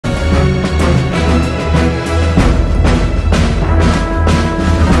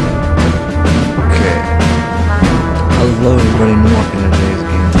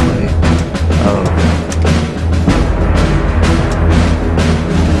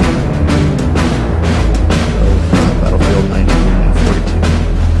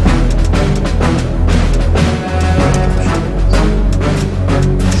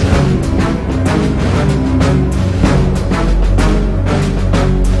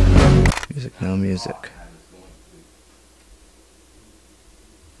No music.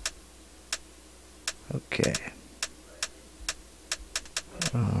 Okay.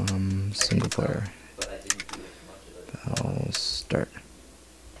 Single player. I'll start.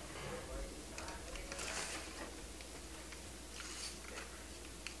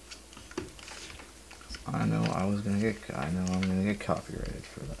 I know I'm gonna get copyrighted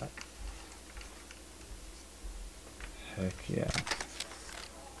for that. Heck yeah.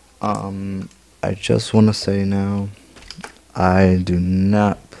 I just want to say now, I do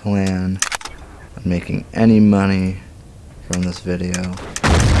not plan on making any money from this video.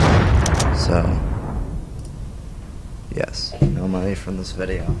 So, yes, no money from this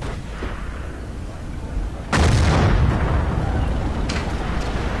video.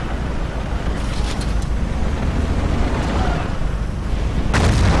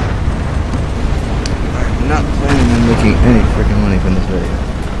 I'm not planning on making any freaking money from this video.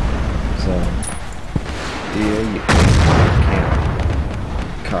 So, yeah, you can't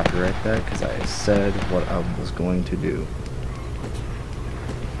copyright that because I said what I was going to do.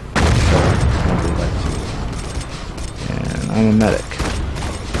 Nobody likes you. And I'm a medic.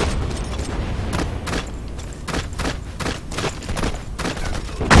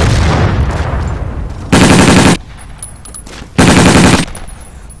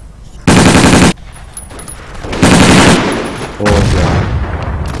 Oh god.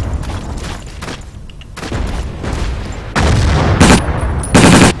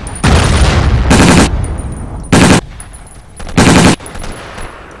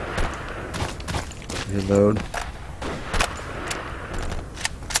 Reload.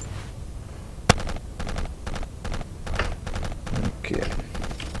 Okay.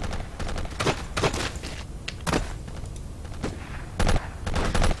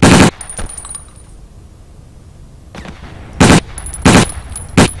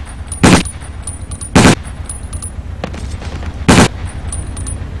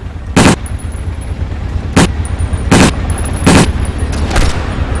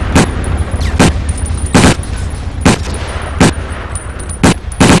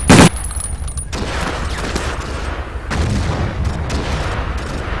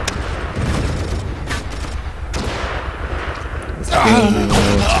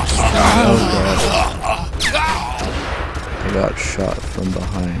 Oh god. I got shot from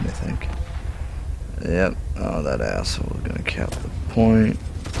behind, I think. Yep. Oh, that asshole is gonna cap the point.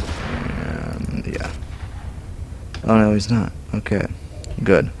 And yeah. Oh no, he's not. Okay.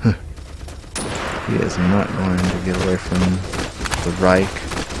 Good. He is not going to get away from the Reich.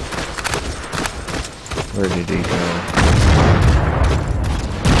 Where did he go?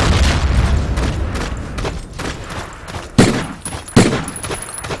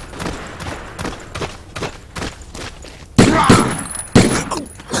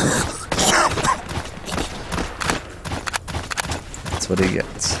 What he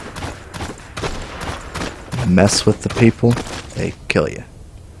gets. Mess with the people, they kill you.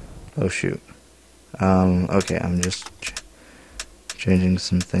 Oh shoot. Okay, I'm just changing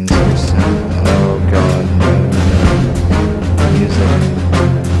some things here. Oh god.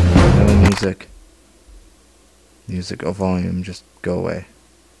 No music. Music or volume, just go away.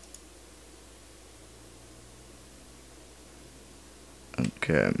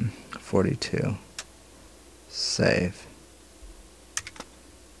 Okay, 42. Save.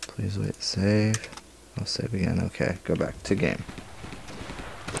 Please wait, save. I'll save again. Okay, go back to game.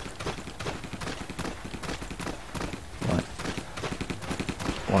 What?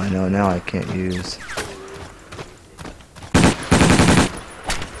 Well, I know now I can't use.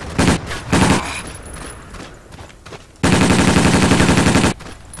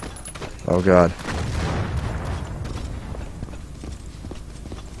 Oh god.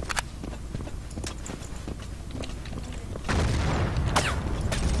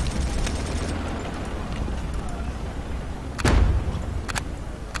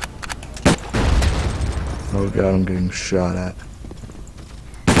 Oh god, I'm getting shot at.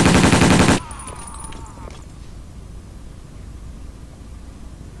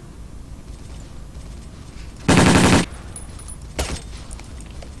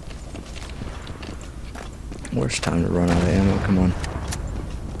 Worst time to run out of ammo, come on.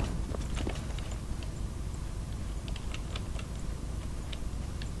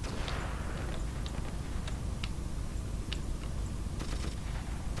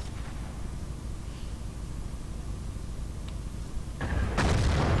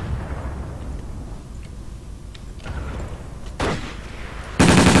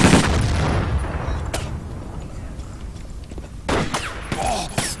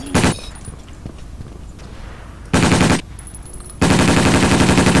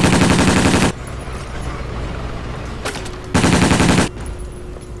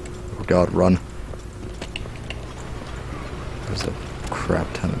 god, run. There's a crap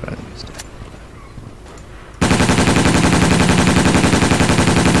ton of enemies.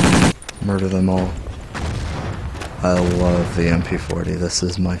 Murder them all. I love the MP40. This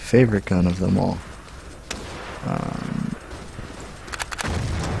is my favorite gun of them all.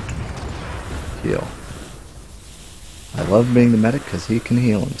 Heal. I love being the medic because he can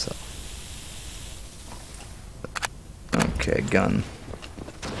heal himself. Okay, gun.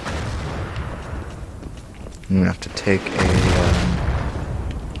 I'm gonna have to take a...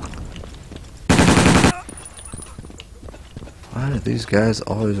 Why do these guys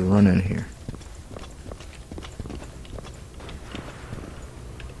always run in here?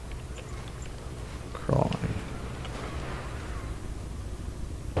 Crawling.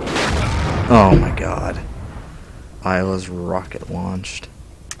 Oh my god. Isla's rocket launched.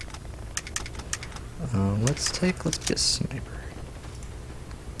 Let's be a sniper.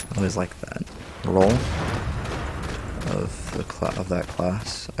 I always like that. Roll of that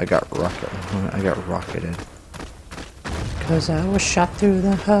class. I got rocketed. Cause I was shot through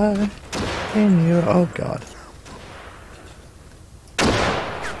the heart in your... Oh god.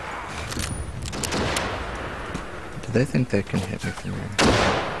 Do they think they can hit me from here?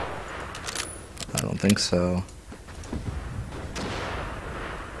 I don't think so.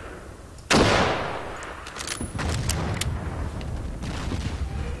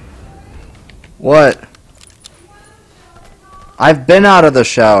 What? I've been out of the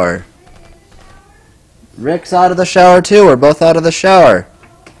shower. Rick's out of the shower too. We're both out of the shower.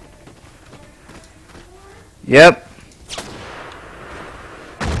 Yep.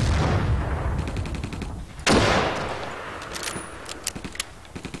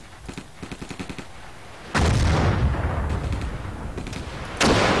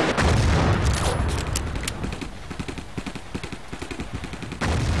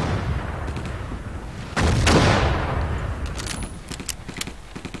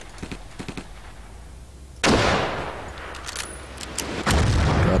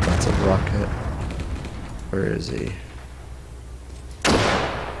 That's a rocket. Where is he?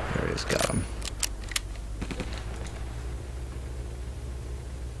 There he is, got him.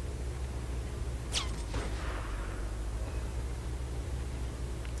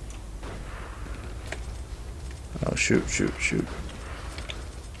 Oh, shoot, shoot, shoot.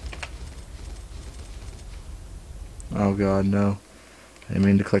 Oh god, no. I didn't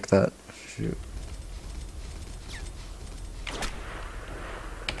mean to click that. Shoot.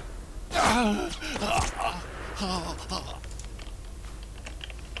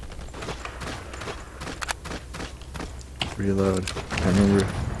 Reload. I remember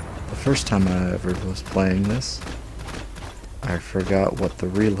the first time I ever was playing this, I forgot what the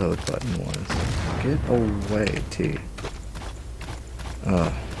reload button was. Get away, T.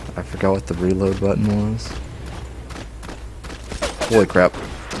 I forgot what the reload button was. Holy crap.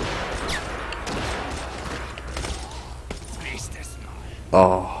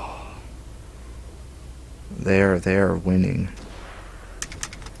 Oh. They are winning.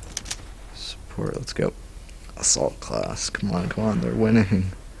 Support, let's go. Assault class, come on, they're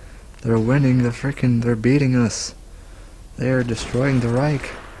winning. They're winning, they're beating us. They are destroying the Reich.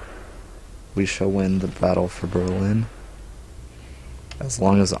 We shall win the battle for Berlin. As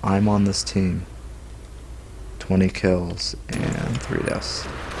long as I'm on this team. 20 kills and 3 deaths.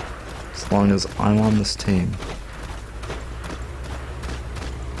 As long as I'm on this team.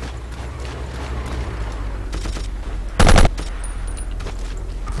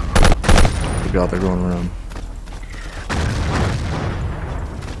 Oh god, they're going around.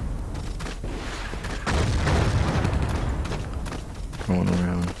 Going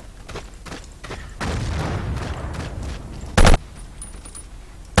around.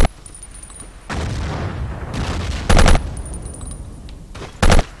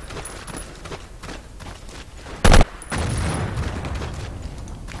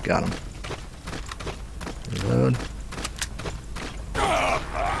 Got him. Reload.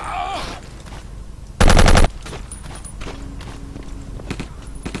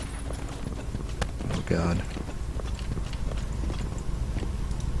 Oh god.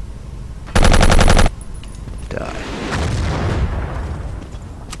 Die.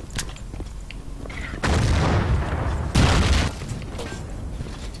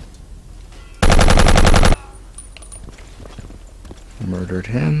 Murdered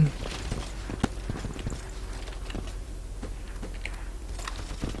him.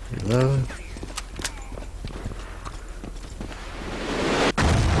 Reload.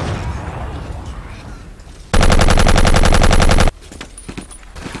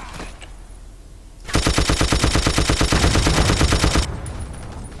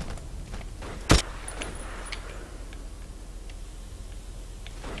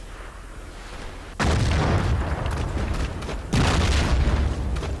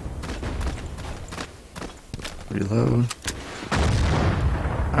 Reload.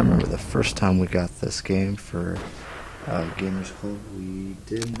 I remember the first time we got this game for Gamers Club, we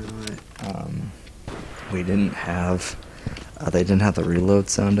did not, we didn't have, they didn't have the reload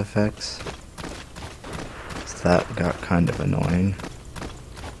sound effects, so that got kind of annoying,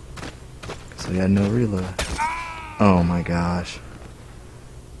 so we had no reload. Oh my gosh.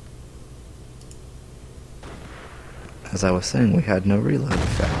 As I was saying, we had no reload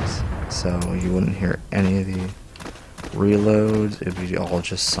effects, so you wouldn't hear any of the reloads, it'd be all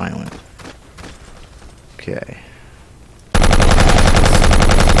just silent. Okay.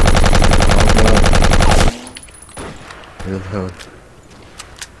 Reload.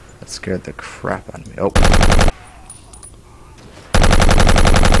 That scared the crap out of me. Oh.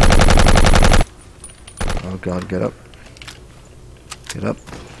 Oh god, get up. Get up.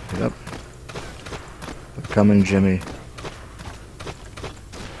 Get up. They're coming, Jimmy.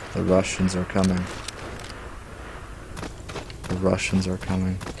 The Russians are coming. The Russians are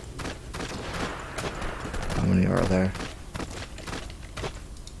coming. How many are there?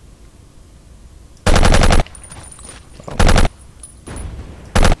 Oh.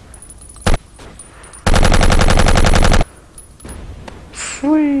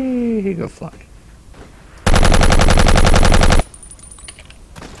 Whee! He go flying.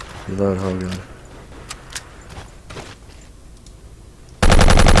 Reload, Hogan.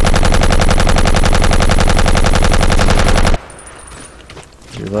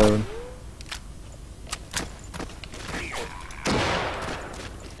 Reload.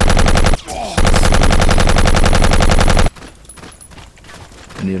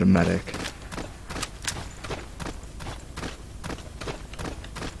 I need a medic.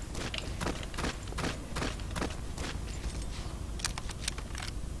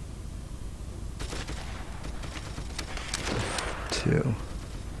 Two.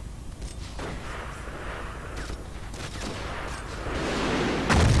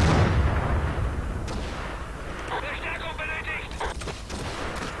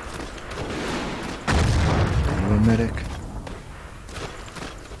 Are you a medic?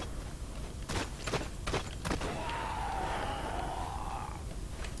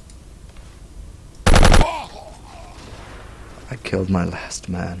 I killed my last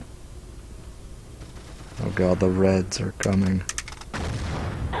man. Oh god, the Reds are coming.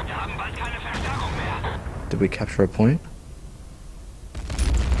 Did we capture a point?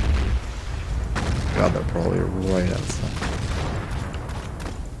 God, they're probably right outside.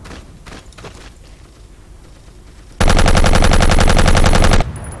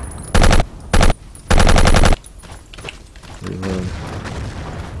 Reload.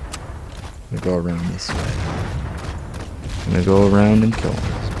 I'm gonna go around this way. I'm gonna go around and kill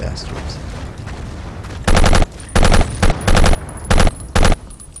those bastards.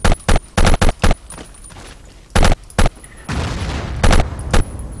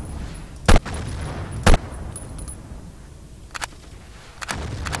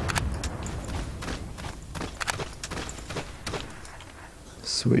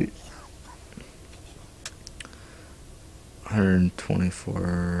 Sweet.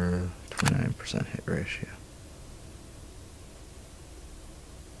 124, 29% hit ratio.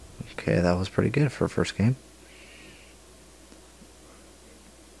 Okay, that was pretty good for a first game.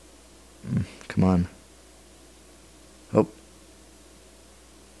 Come on. Oh.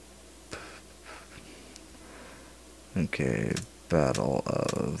 Okay, battle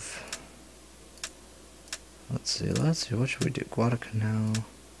of... Let's see, what should we do? Guadalcanal.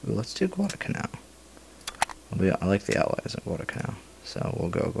 Ooh, let's do Guadalcanal. I like the allies at Guadalcanal, so we'll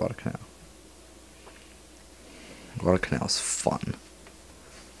go Guadalcanal. Guadalcanal's fun.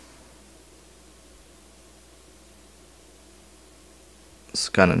 It's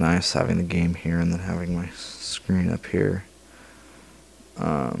kind of nice having the game here and then having my screen up here.